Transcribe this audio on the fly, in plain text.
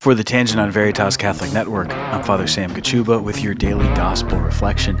For the Tangent on Veritas Catholic Network, I'm Father Sam Kachuba with your daily gospel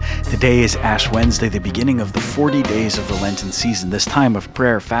reflection. Today is Ash Wednesday, the beginning of the 40 days of the Lenten season, this time of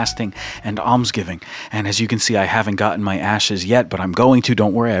prayer, fasting, and almsgiving. And as you can see, I haven't gotten my ashes yet, but I'm going to.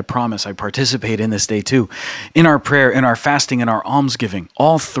 Don't worry, I promise. I participate in this day too. In our prayer, in our fasting, in our almsgiving,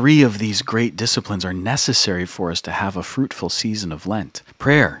 all three of these great disciplines are necessary for us to have a fruitful season of Lent.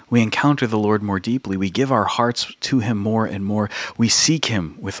 Prayer, we encounter the Lord more deeply. We give our hearts to Him more and more. We seek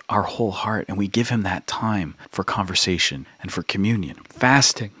Him with our whole heart, and we give Him that time for conversation and for communion.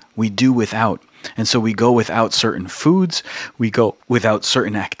 Fasting, we do without. And so we go without certain foods, we go without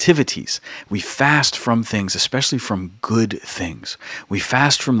certain activities. We fast from things, especially from good things. We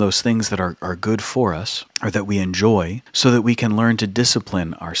fast from those things that are good for us or that we enjoy so that we can learn to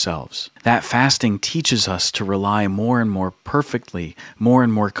discipline ourselves. That fasting teaches us to rely more and more perfectly, more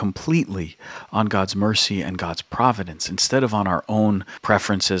and more completely on God's mercy and God's providence instead of on our own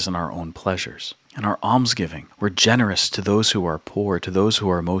preferences and our own pleasures. In our almsgiving, we're generous to those who are poor, to those who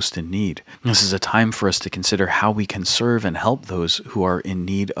are most in need. This is a time for us to consider how we can serve and help those who are in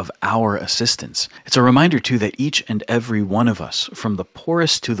need of our assistance. It's a reminder, too, that each and every one of us, from the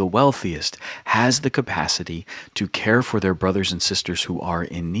poorest to the wealthiest, has the capacity to care for their brothers and sisters who are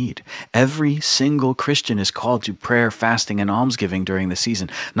in need. Every single Christian is called to prayer, fasting, and almsgiving during the season,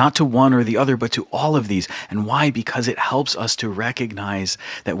 not to one or the other, but to all of these. And why? Because it helps us to recognize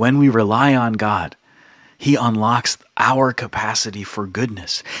that when we rely on God, He unlocks our capacity for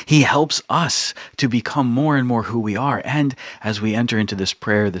goodness. He helps us to become more and more who we are. And as we enter into this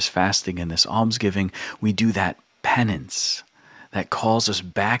prayer, this fasting, and this almsgiving, we do that penance that calls us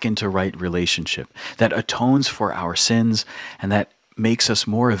back into right relationship, that atones for our sins, and that makes us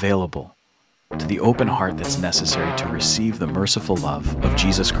more available to the open heart that's necessary to receive the merciful love of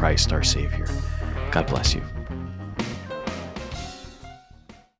Jesus Christ, our Savior. God bless you.